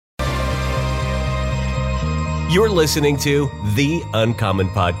You're listening to The Uncommon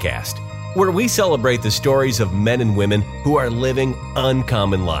Podcast, where we celebrate the stories of men and women who are living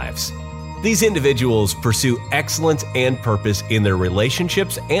uncommon lives. These individuals pursue excellence and purpose in their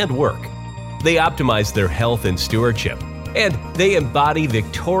relationships and work. They optimize their health and stewardship, and they embody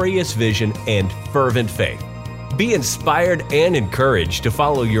victorious vision and fervent faith. Be inspired and encouraged to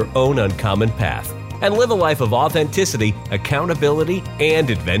follow your own uncommon path and live a life of authenticity, accountability, and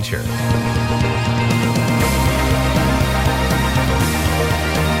adventure.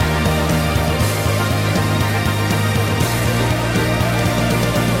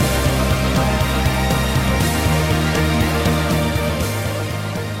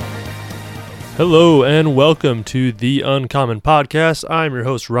 Hello and welcome to The Uncommon Podcast. I'm your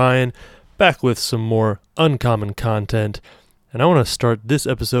host Ryan, back with some more uncommon content. And I want to start this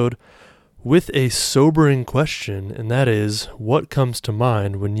episode with a sobering question, and that is, what comes to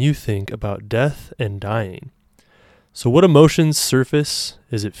mind when you think about death and dying? So what emotions surface?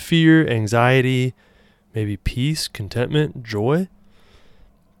 Is it fear, anxiety, maybe peace, contentment, joy?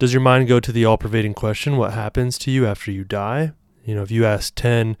 Does your mind go to the all-pervading question, what happens to you after you die? You know, if you ask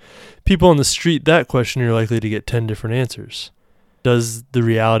 10 people on the street that question, you're likely to get 10 different answers. Does the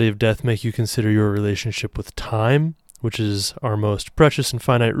reality of death make you consider your relationship with time, which is our most precious and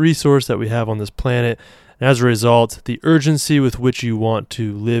finite resource that we have on this planet, and as a result, the urgency with which you want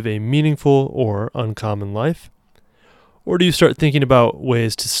to live a meaningful or uncommon life? Or do you start thinking about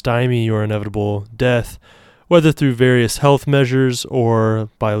ways to stymie your inevitable death, whether through various health measures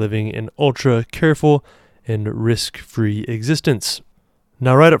or by living an ultra careful and risk-free existence?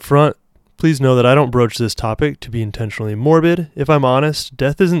 Now, right up front, please know that I don't broach this topic to be intentionally morbid. If I'm honest,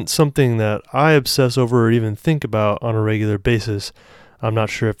 death isn't something that I obsess over or even think about on a regular basis. I'm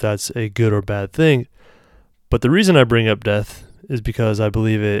not sure if that's a good or bad thing, but the reason I bring up death is because I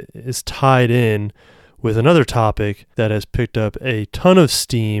believe it is tied in with another topic that has picked up a ton of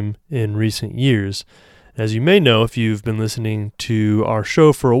steam in recent years. As you may know, if you've been listening to our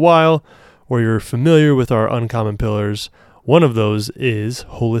show for a while, or you're familiar with our uncommon pillars, one of those is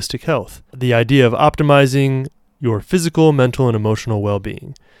holistic health. The idea of optimizing your physical, mental, and emotional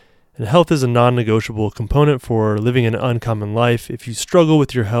well-being. And health is a non-negotiable component for living an uncommon life. If you struggle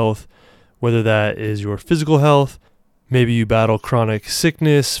with your health, whether that is your physical health, maybe you battle chronic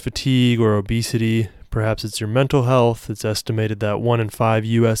sickness, fatigue, or obesity, perhaps it's your mental health. It's estimated that 1 in 5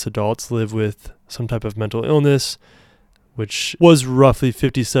 U.S. adults live with some type of mental illness, which was roughly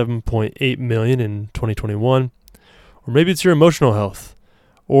 57.8 million in 2021. Or maybe it's your emotional health,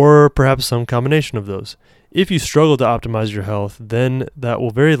 or perhaps some combination of those. If you struggle to optimize your health, then that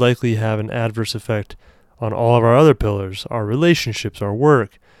will very likely have an adverse effect on all of our other pillars, our relationships, our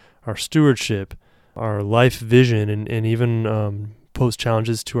work, our stewardship, our life vision, and even pose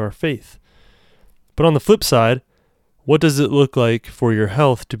challenges to our faith. But on the flip side, what does it look like for your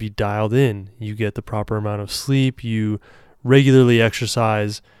health to be dialed in? You get the proper amount of sleep, you regularly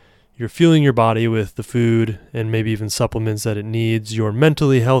exercise, you're fueling your body with the food and maybe even supplements that it needs, you're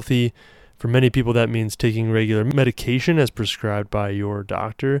mentally healthy. For many people, that means taking regular medication as prescribed by your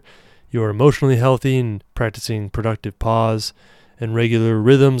doctor. You're emotionally healthy and practicing productive pause and regular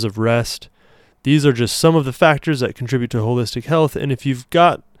rhythms of rest. These are just some of the factors that contribute to holistic health, and if you've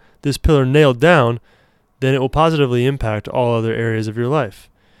got this pillar nailed down, then it will positively impact all other areas of your life.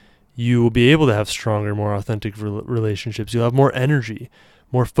 You will be able to have stronger, more authentic relationships. You'll have more energy,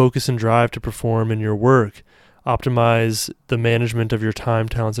 more focus and drive to perform in your work, optimize the management of your time,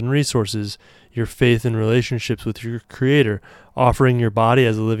 talents, and resources, your faith and relationships with your Creator, offering your body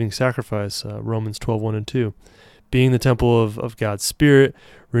as a living sacrifice, Romans 12:1 and 2, being the temple of God's Spirit,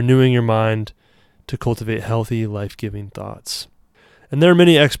 renewing your mind to cultivate healthy, life-giving thoughts. And there are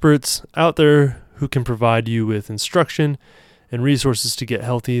many experts out there who can provide you with instruction and resources to get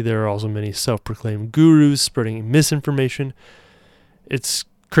healthy. There are also many self-proclaimed gurus spreading misinformation. It's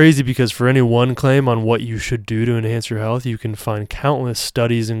crazy because for any one claim on what you should do to enhance your health, you can find countless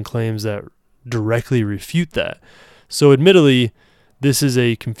studies and claims that directly refute that. So admittedly, this is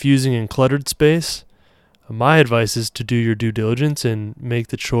a confusing and cluttered space. My advice is to do your due diligence and make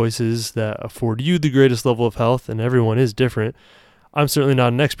the choices that afford you the greatest level of health, and everyone is different. I'm certainly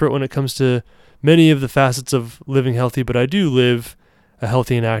not an expert when it comes to many of the facets of living healthy, but I do live a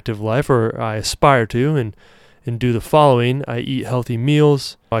healthy and active life, or I aspire to, and do the following. I eat healthy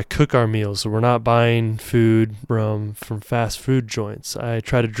meals. I cook our meals, so we're not buying food from fast food joints. I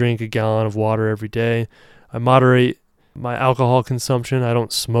try to drink a gallon of water every day. I moderate my alcohol consumption. I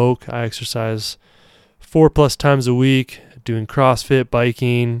don't smoke. I exercise 4+ times a week, doing CrossFit,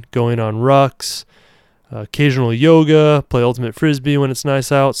 biking, going on rucks, occasional yoga, play ultimate frisbee when it's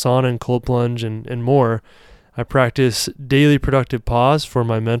nice out, sauna and cold plunge, and more. I practice daily productive pause for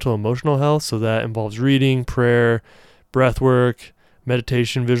my mental and emotional health. So that involves reading, prayer, breath work,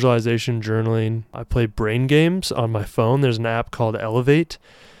 meditation, visualization, journaling. I play brain games on my phone. There's an app called Elevate,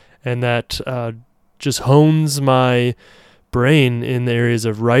 and that just hones my brain in the areas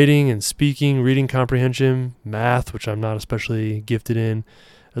of writing and speaking, reading comprehension, math, which I'm not especially gifted in,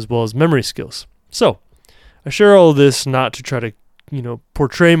 as well as memory skills. So I share all of this not to try to,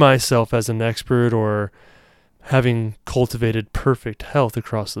 portray myself as an expert or having cultivated perfect health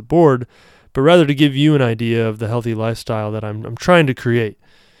across the board, but rather to give you an idea of the healthy lifestyle that I'm trying to create.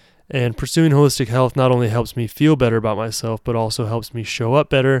 And pursuing holistic health not only helps me feel better about myself, but also helps me show up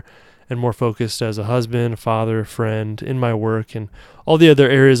better and more focused as a husband, father, friend, in my work, and all the other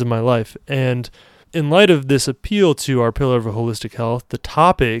areas of my life. And in light of this appeal to our pillar of holistic health, the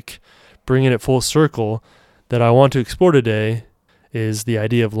topic, bringing it full circle, that I want to explore today is the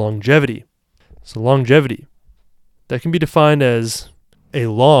idea of longevity. So longevity, that can be defined as a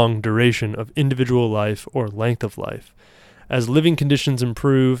long duration of individual life or length of life. As living conditions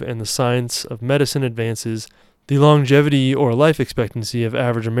improve and the science of medicine advances, the longevity or life expectancy of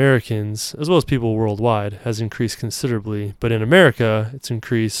average Americans, as well as people worldwide, has increased considerably. But in America, it's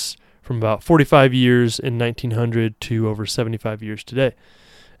increased from about 45 years in 1900 to over 75 years today.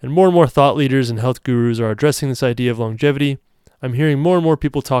 And more thought leaders and health gurus are addressing this idea of longevity. I'm hearing more and more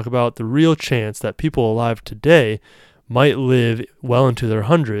people talk about the real chance that people alive today might live well into their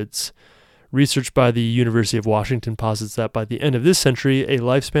hundreds. Research by the University of Washington posits that by the end of this century, a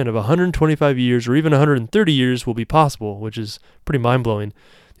lifespan of 125 years or even 130 years will be possible, which is pretty mind-blowing.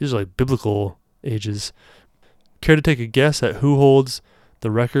 These are like biblical ages. Care to take a guess at who holds the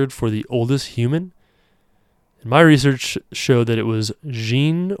record for the oldest human? And my research showed that it was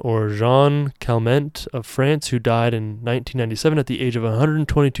Jean Calment of France, who died in 1997 at the age of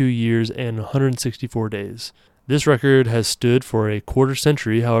 122 years and 164 days. This record has stood for a quarter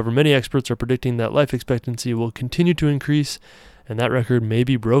century. However, many experts are predicting that life expectancy will continue to increase, and that record may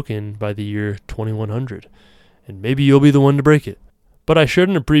be broken by the year 2100. And maybe you'll be the one to break it. But I shared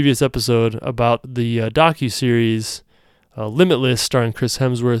in a previous episode about the docuseries Limitless, starring Chris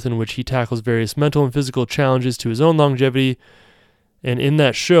Hemsworth, in which he tackles various mental and physical challenges to his own longevity. And in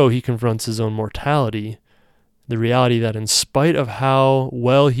that show, he confronts his own mortality. The reality that in spite of how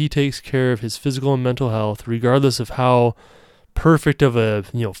well he takes care of his physical and mental health, regardless of how perfect of a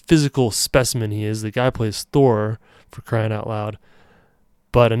physical specimen he is, the guy plays Thor, for crying out loud.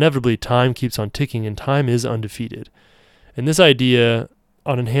 But inevitably, time keeps on ticking, and time is undefeated. And this idea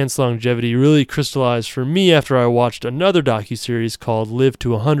on enhanced longevity really crystallized for me after I watched another docuseries called Live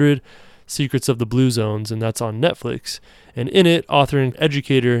to 100, Secrets of the Blue Zones, and that's on Netflix. And in it, author and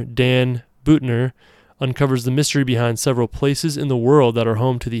educator Dan Buettner uncovers the mystery behind several places in the world that are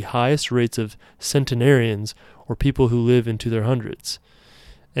home to the highest rates of centenarians, or people who live into their hundreds.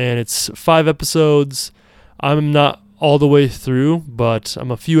 And it's 5 episodes. I'm not all the way through, but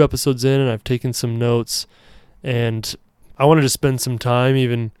I'm a few episodes in, and I've taken some notes, and I wanted to spend some time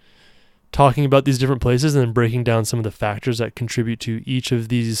even talking about these different places and then breaking down some of the factors that contribute to each of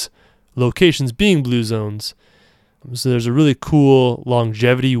these locations being blue zones. So there's a really cool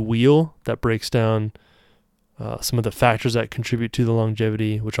longevity wheel that breaks down some of the factors that contribute to the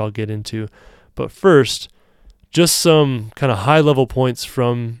longevity, which I'll get into. But first, just some kind of high-level points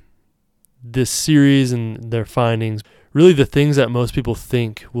from this series and their findings. Really the things that most people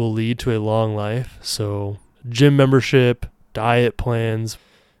think will lead to a long life. So gym membership, diet plans,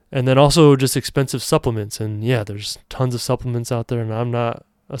 and then also just expensive supplements. And yeah, there's tons of supplements out there, and I'm not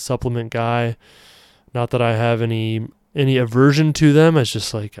a supplement guy. Not that I have any aversion to them. It's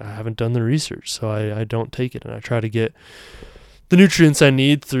just like I haven't done the research, so I don't take it, and I try to get the nutrients I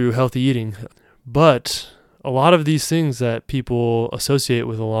need through healthy eating. But a lot of these things that people associate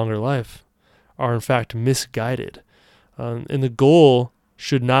with a longer life are in fact misguided. And the goal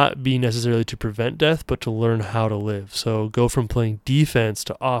should not be necessarily to prevent death, but to learn how to live. So go from playing defense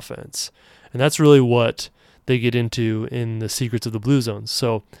to offense. And that's really what they get into in the Secrets of the Blue Zones.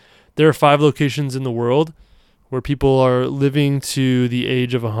 So there are 5 locations in the world where people are living to the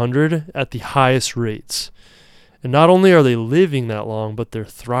age of 100 at the highest rates. And not only are they living that long, but they're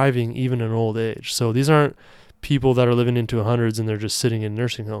thriving even in old age. So these aren't people that are living into hundreds and they're just sitting in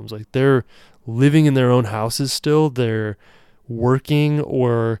nursing homes. Like, they're living in their own houses still. They're working,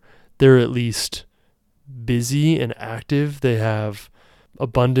 or they're at least busy and active. They have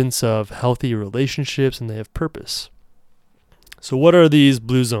abundance of healthy relationships, and they have purpose. So what are these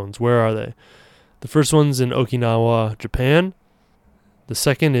blue zones? Where are they? The first one's in Okinawa, Japan. The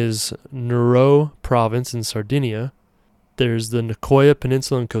second is Nuoro Province in Sardinia. There's the Nicoya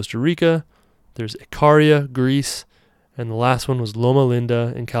Peninsula in Costa Rica, there's Icaria, Greece, and the last one was Loma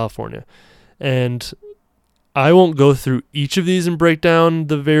Linda in California. And I won't go through each of these and break down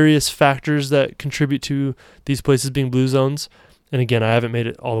the various factors that contribute to these places being blue zones. And again, I haven't made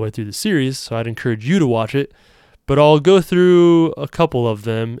it all the way through the series, so I'd encourage you to watch it. But I'll go through a couple of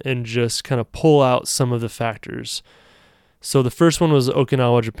them and just kind of pull out some of the factors. So the first one was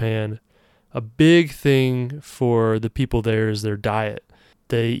Okinawa, Japan. A big thing for the people there is their diet.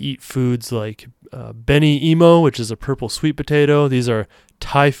 They eat foods like beni imo, which is a purple sweet potato. These are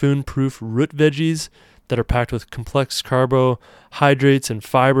typhoon-proof root veggies that are packed with complex carbohydrates and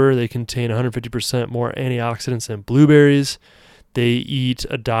fiber. They contain 150% more antioxidants than blueberries. They eat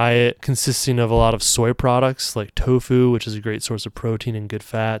a diet consisting of a lot of soy products like tofu, which is a great source of protein and good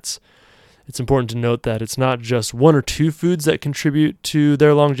fats. It's important to note that it's not just one or two foods that contribute to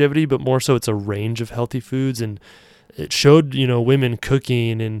their longevity, but more so it's a range of healthy foods. And it showed, women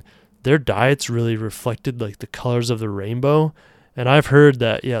cooking, and their diets really reflected like the colors of the rainbow. And I've heard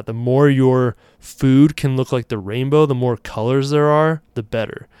that, the more your food can look like the rainbow, the more colors there are, the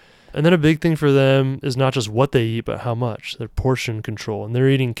better. And then a big thing for them is not just what they eat, but how much, their portion control. And they're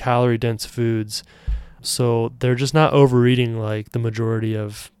eating calorie-dense foods, so they're just not overeating like the majority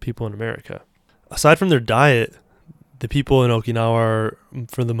of people in America. Aside from their diet, the people in Okinawa are,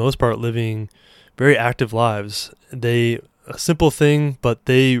 for the most part, living very active lives. A simple thing, but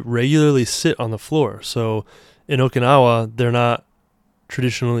they regularly sit on the floor. So in Okinawa,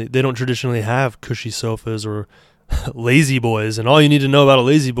 they don't traditionally have cushy sofas or lazy boys, and all you need to know about a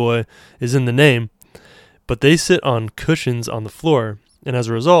lazy boy is in the name. But they sit on cushions on the floor, and as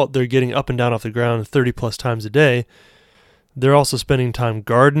a result, they're getting up and down off the ground 30 plus times a day. They're also spending time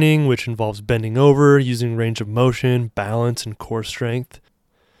gardening, which involves bending over, using range of motion, balance, and core strength.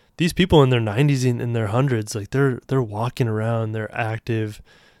 These people in their 90s and in their hundreds, like they're walking around, they're active,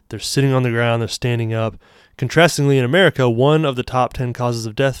 they're sitting on the ground, they're standing up. Contrastingly, in America, one of the top 10 causes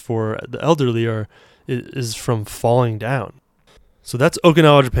of death for the elderly is from falling down. So that's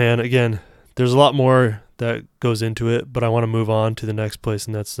Okinawa, Japan. Again, there's a lot more that goes into it, but I want to move on to the next place,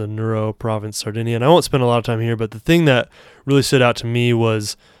 and that's the Nuoro province, Sardinia. And I won't spend a lot of time here, but the thing that really stood out to me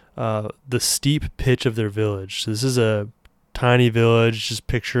was the steep pitch of their village. So this is a tiny village. Just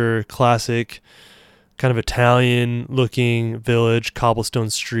picture classic kind of Italian-looking village, cobblestone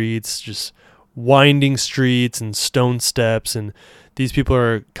streets, just winding streets and stone steps, and these people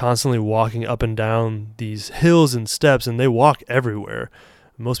are constantly walking up and down these hills and steps, and they walk everywhere.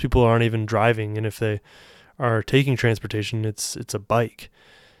 Most people aren't even driving, and if they are taking transportation, it's a bike.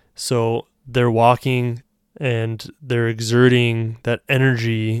 So they're walking and they're exerting that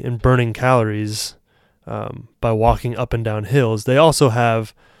energy and burning calories by walking up and down hills. They also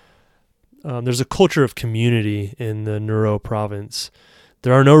have there's a culture of community in the Nuoro province.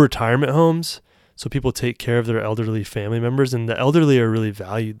 There are no retirement homes, so people take care of their elderly family members, and the elderly are really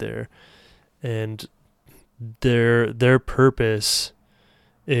valued there. And their purpose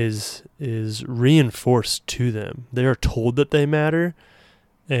is reinforced to them. They are told that they matter,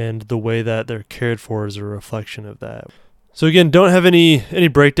 and the way that they're cared for is a reflection of that. So again, don't have any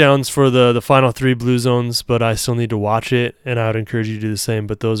breakdowns for the final three blue zones, but I still need to watch it, and I would encourage you to do the same.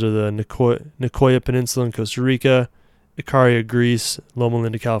 But those are the Nicoya Peninsula in Costa Rica, Icaria, Greece, Loma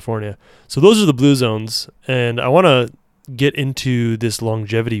Linda, California. So those are the blue zones, and I want to get into this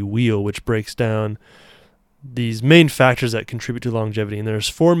longevity wheel, which breaks down these main factors that contribute to longevity. And there's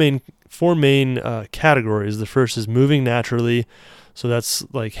four main categories. The first is moving naturally, so that's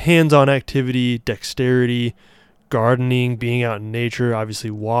like hands-on activity, dexterity, gardening, being out in nature.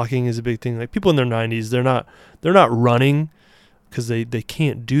 Obviously, walking is a big thing. Like people in their 90s, they're not running because they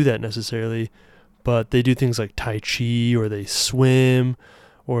can't do that necessarily. But they do things like Tai Chi, or they swim,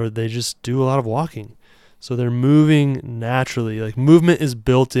 or they just do a lot of walking. So they're moving naturally. Like movement is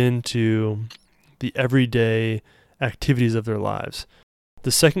built into the everyday activities of their lives. The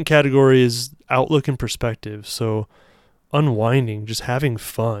second category is outlook and perspective. So unwinding, just having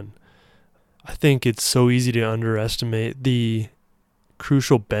fun. I think it's so easy to underestimate the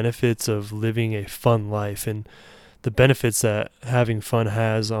crucial benefits of living a fun life and the benefits that having fun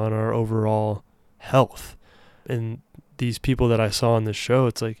has on our overall health. And these people that I saw on this show,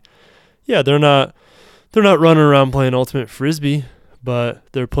 it's like, they're not running around playing ultimate frisbee, but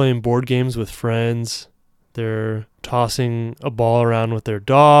they're playing board games with friends. They're tossing a ball around with their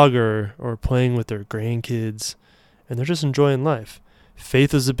dog or playing with their grandkids, and they're just enjoying life.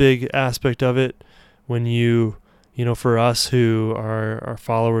 Faith is a big aspect of it. When for us who are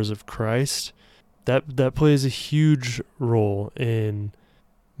followers of Christ, that plays a huge role in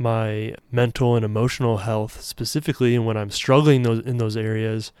my mental and emotional health specifically. And when I'm struggling in those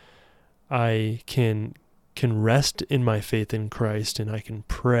areas, I can rest in my faith in Christ, and I can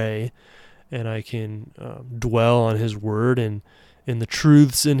pray, and I can dwell on His Word and in the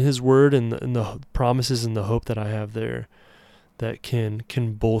truths in His Word and the promises and the hope that I have there that can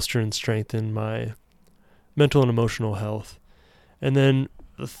bolster and strengthen my mental and emotional health. And then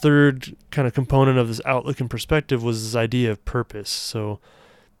the third kind of component of this outlook and perspective was this idea of purpose. So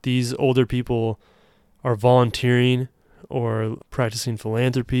these older people are volunteering or practicing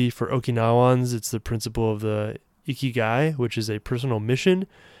philanthropy. For Okinawans, it's the principle of the Ikigai, which is a personal mission.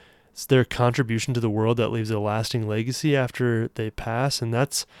 It's their contribution to the world that leaves a lasting legacy after they pass. And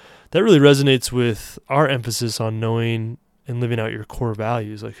that really resonates with our emphasis on knowing and living out your core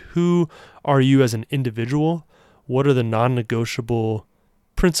values. Like, who are you as an individual? What are the non-negotiable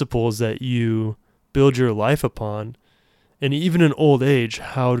principles that you build your life upon? And even in old age,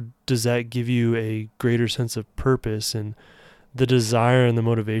 how does that give you a greater sense of purpose and the desire and the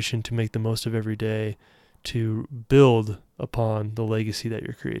motivation to make the most of every day to build upon the legacy that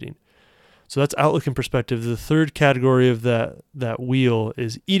you're creating? So that's outlook and perspective. The third category of that wheel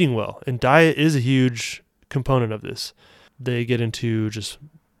is eating well. And diet is a huge component of this. They get into just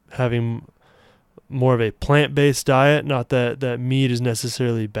having more of a plant-based diet. Not that meat is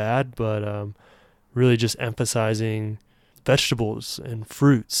necessarily bad, but really just emphasizing vegetables and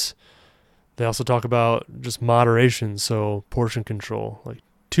fruits. They also talk about just moderation, so portion control. Like,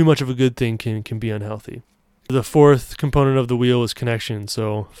 too much of a good thing can be unhealthy. The fourth component of the wheel is connection.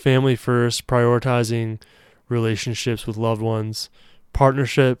 So family first, prioritizing relationships with loved ones,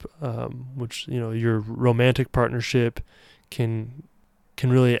 partnership, which, your romantic partnership can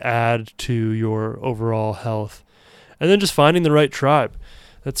really add to your overall health. And then just finding the right tribe.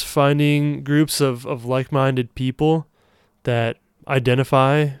 That's finding groups of like-minded people that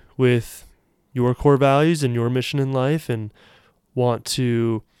identify with your core values and your mission in life and want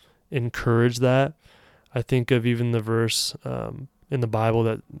to encourage that. I think of even the verse in the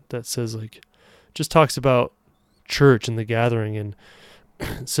Bible that says, like, just talks about church and the gathering, and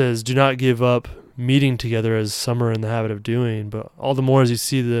it says, do not give up meeting together as some are in the habit of doing, but all the more as you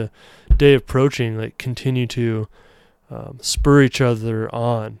see the day approaching, like, continue to spur each other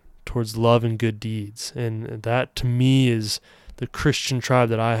on towards love and good deeds. And that, to me, is the Christian tribe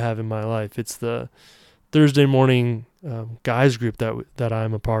that I have in my life. It's the Thursday morning guys group that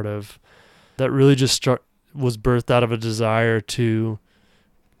I'm a part of, that really just was birthed out of a desire to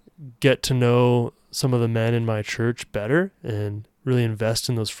get to know some of the men in my church better and really invest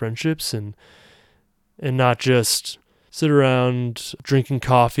in those friendships and not just sit around drinking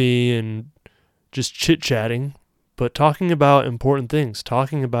coffee and just chit-chatting, but talking about important things,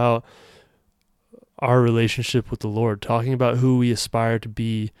 talking about our relationship with the Lord, talking about who we aspire to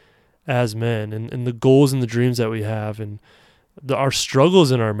be as men and the goals and the dreams that we have, and our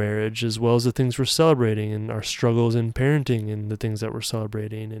struggles in our marriage, as well as the things we're celebrating, and our struggles in parenting and the things that we're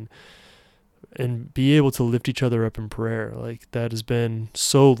celebrating, and be able to lift each other up in prayer. Like, that has been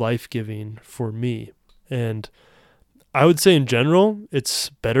so life-giving for me. And I would say in general, it's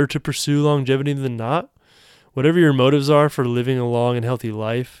better to pursue longevity than not. Whatever your motives are for living a long and healthy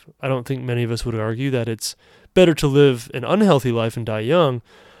life, I don't think many of us would argue that it's better to live an unhealthy life and die young.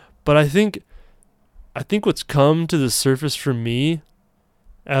 But I think what's come to the surface for me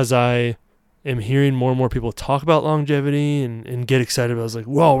as I am hearing more and more people talk about longevity and get excited about it, is like,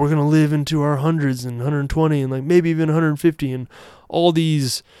 wow, we're going to live into our hundreds and 120 and like maybe even 150 and all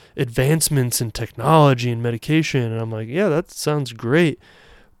these advancements in technology and medication. And I'm like, yeah, that sounds great.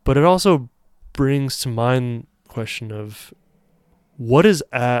 But it also brings to mind the question of what is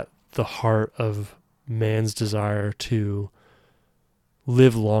at the heart of man's desire to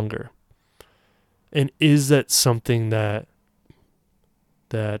live longer. And is that something that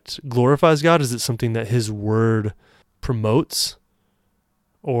glorifies God? Is it something that His Word promotes?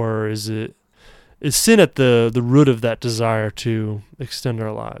 Or is sin at the root of that desire to extend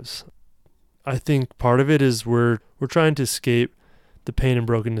our lives? I think part of it is we're trying to escape the pain and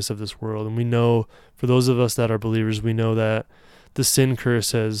brokenness of this world. And we know, for those of us that are believers, we know that the sin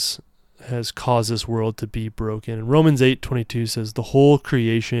curse has caused this world to be broken. And Romans 8:22 says, the whole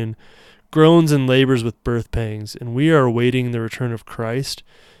creation groans and labors with birth pangs, and we are awaiting the return of Christ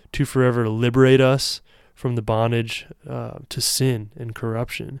to forever liberate us from the bondage to sin and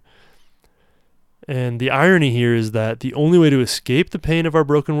corruption. And the irony here is that the only way to escape the pain of our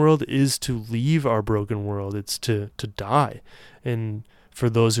broken world is to leave our broken world. It's to die. And for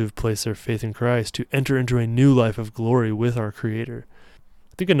those who have placed their faith in Christ, to enter into a new life of glory with our Creator.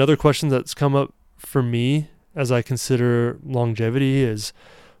 I think another question that's come up for me as I consider longevity is,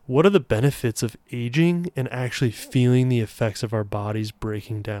 what are the benefits of aging and actually feeling the effects of our bodies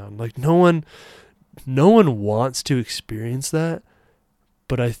breaking down? Like no one wants to experience that,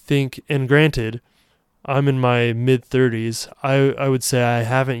 but I think, and granted, I'm in my mid-30s. I would say I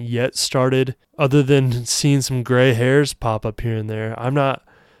haven't yet started, other than seeing some gray hairs pop up here and there. I'm not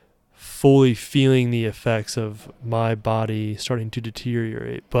fully feeling the effects of my body starting to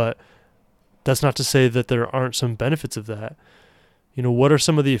deteriorate, but that's not to say that there aren't some benefits of that. What are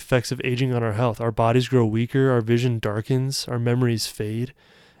some of the effects of aging on our health? Our bodies grow weaker, our vision darkens, our memories fade,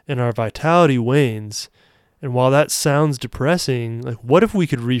 and our vitality wanes. And while that sounds depressing, like what if we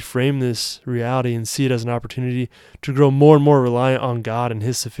could reframe this reality and see it as an opportunity to grow more and more reliant on God and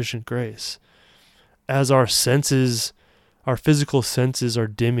His sufficient grace? As our physical senses are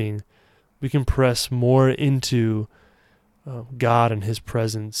dimming, we can press more into God and His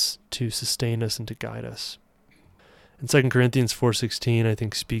presence to sustain us and to guide us. And 2 Corinthians 4:16, I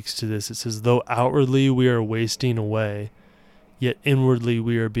think, speaks to this. It says, though outwardly we are wasting away, yet inwardly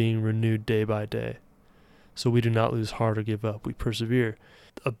we are being renewed day by day. So we do not lose heart or give up. We persevere.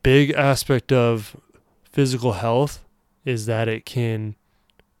 A big aspect of physical health is that it can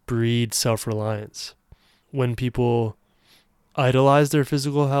breed self-reliance. When people idolize their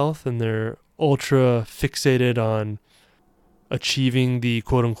physical health and they're ultra fixated on achieving the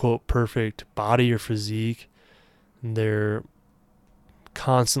quote-unquote perfect body or physique, and they're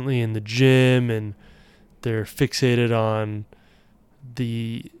constantly in the gym and they're fixated on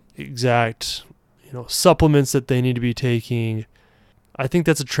the exact supplements that they need to be taking. I think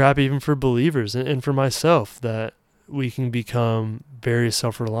that's a trap even for believers and for myself, that we can become very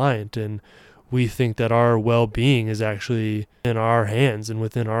self-reliant and we think that our well-being is actually in our hands and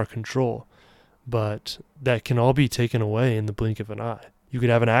within our control. But that can all be taken away in the blink of an eye. You could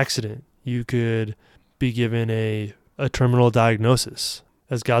have an accident. You could be given a terminal diagnosis.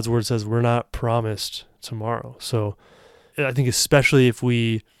 As God's word says, we're not promised tomorrow. So I think especially if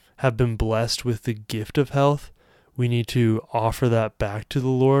we have been blessed with the gift of health, we need to offer that back to the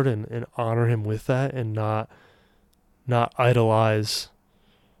Lord and honor Him with that, and not idolize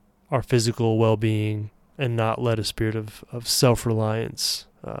our physical well-being and not let a spirit of self-reliance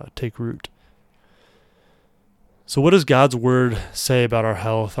take root. So what does God's word say about our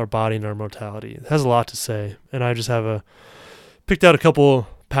health, our body, and our mortality? It has a lot to say, and I just have picked out a couple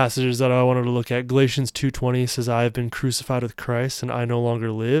passages that I wanted to look at. Galatians 2:20 says, I have been crucified with Christ, and I no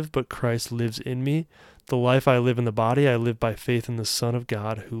longer live, but Christ lives in me. The life I live in the body, I live by faith in the Son of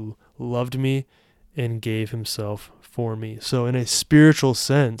God, who loved me and gave Himself for me. So in a spiritual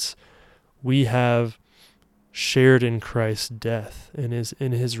sense, we have shared in Christ's death and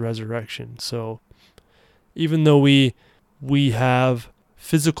in His resurrection. So even though we have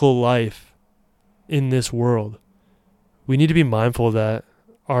physical life in this world, we need to be mindful that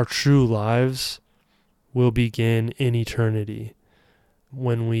our true lives will begin in eternity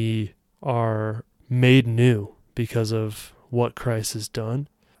when we are made new because of what Christ has done.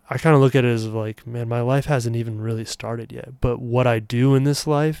 I kind of look at it as like, man, my life hasn't even really started yet, but what I do in this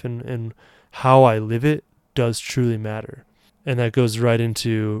life and how I live it does truly matter. And that goes right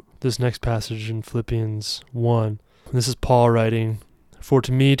into this next passage in Philippians 1. This is Paul writing, for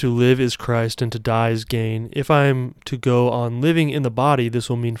to me to live is Christ and to die is gain. If I am to go on living in the body, this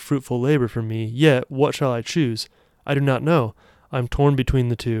will mean fruitful labor for me. Yet what shall I choose? I do not know. I am torn between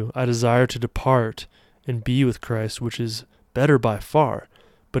the two. I desire to depart and be with Christ, which is better by far.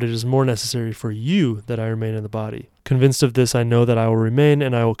 But it is more necessary for you that I remain in the body. Convinced of this, I know that I will remain,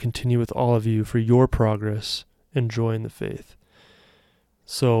 and I will continue with all of you for your progress and joy in the faith.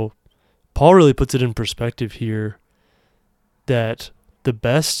 So Paul really puts it in perspective here that the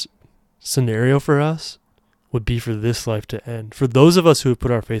best scenario for us would be for this life to end. For those of us who have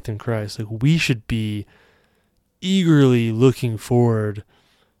put our faith in Christ, like, we should be eagerly looking forward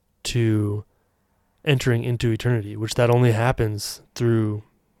to entering into eternity, which that only happens through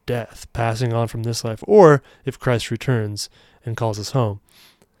death, passing on from this life, or if Christ returns and calls us home.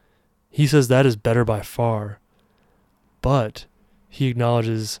 He says that is better by far, but he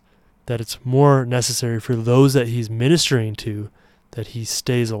acknowledges that it's more necessary for those that he's ministering to that he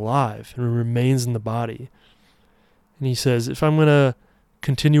stays alive and remains in the body. And he says, if I'm going to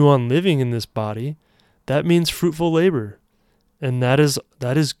continue on living in this body, that means fruitful labor, and that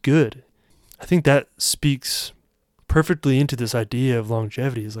is good. I think that speaks perfectly into this idea of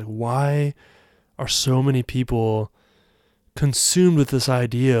longevity. Is like, why are so many people consumed with this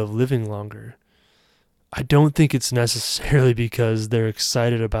idea of living longer? I don't think it's necessarily because they're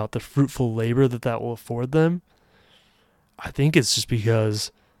excited about the fruitful labor that will afford them. I think it's just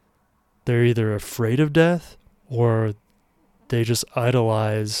because they're either afraid of death or they just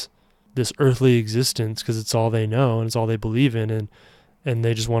idolize this earthly existence because it's all they know and it's all they believe in, and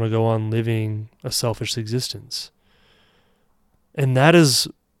they just want to go on living a selfish existence. And that's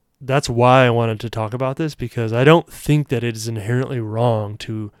why I wanted to talk about this, because I don't think that it is inherently wrong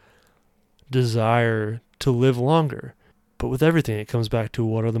to desire to live longer. But with everything, it comes back to,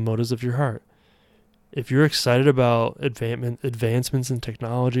 what are the motives of your heart? If you're excited about advancements in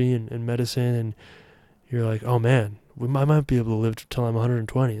technology and medicine, and you're like, oh man, I might be able to live till I'm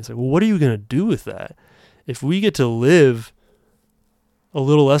 120. It's like, well, what are you going to do with that? If we get to live a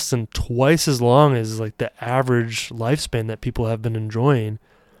little less than twice as long as like the average lifespan that people have been enjoying,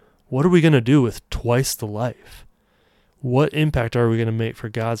 what are we going to do with twice the life? What impact are we going to make for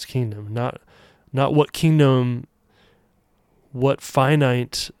God's kingdom? Not what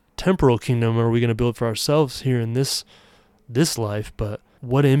finite temporal kingdom are we going to build for ourselves here in this life, but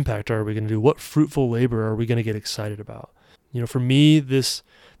what impact are we going to do? What fruitful labor are we going to get excited about? For me, this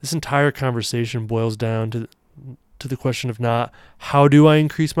entire conversation boils down to the question of not how do I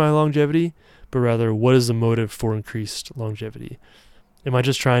increase my longevity, but rather what is the motive for increased longevity? Am I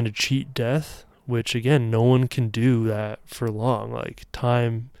just trying to cheat death? Which, again, no one can do that for long. Like,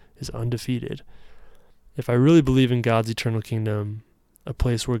 time is undefeated. If I really believe in God's eternal kingdom, a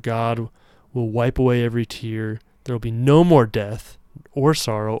place where God will wipe away every tear, there will be no more death or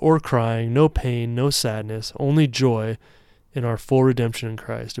sorrow or crying, no pain, no sadness, only joy in our full redemption in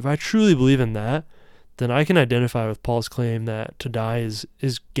Christ. If I truly believe in that, then I can identify with Paul's claim that to die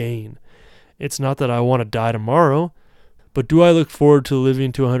is gain. It's not that I want to die tomorrow, but do I look forward to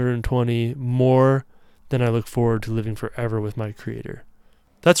living to 120 more than I look forward to living forever with my Creator?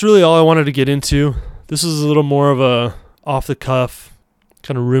 That's really all I wanted to get into. This is a little more of a off-the-cuff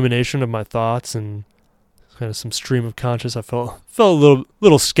kind of rumination of my thoughts and kind of some stream of conscious. I felt a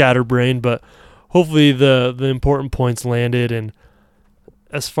little scatterbrained, but hopefully the important points landed. And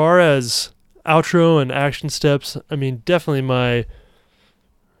as far as outro and action steps, I mean, definitely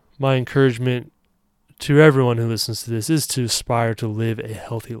my encouragement to everyone who listens to this is to aspire to live a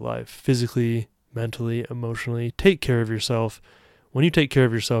healthy life, physically, mentally, emotionally. Take care of yourself. When you take care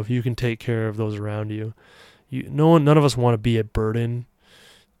of yourself, you can take care of those around you. None of us want to be a burden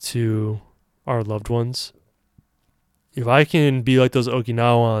to our loved ones. If I can be like those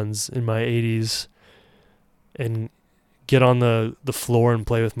Okinawans in my 80s and get on the floor and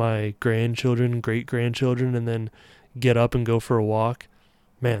play with my grandchildren, great-grandchildren, and then get up and go for a walk,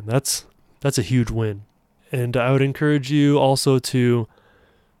 man, that's a huge win. And I would encourage you also to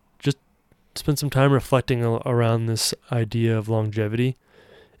just spend some time reflecting around this idea of longevity.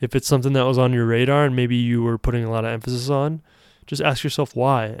 If it's something that was on your radar and maybe you were putting a lot of emphasis on, just ask yourself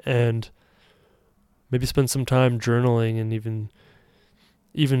why, and maybe spend some time journaling and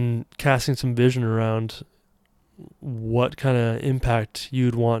even casting some vision around what kind of impact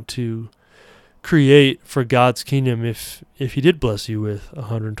you'd want to create for God's kingdom if He did bless you with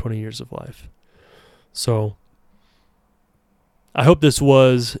 120 years of life. So I hope this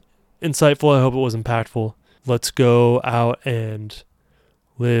was insightful. I hope it was impactful. Let's go out and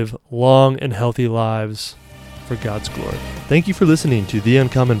live long and healthy lives for God's glory. Thank you for listening to The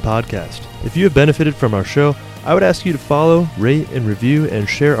Uncommon Podcast. If you have benefited from our show, I would ask you to follow, rate, and review and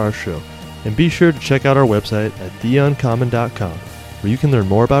share our show. And be sure to check out our website at theuncommon.com, where you can learn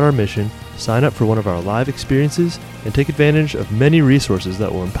more about our mission, sign up for one of our live experiences, and take advantage of many resources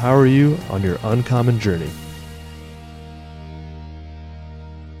that will empower you on your uncommon journey.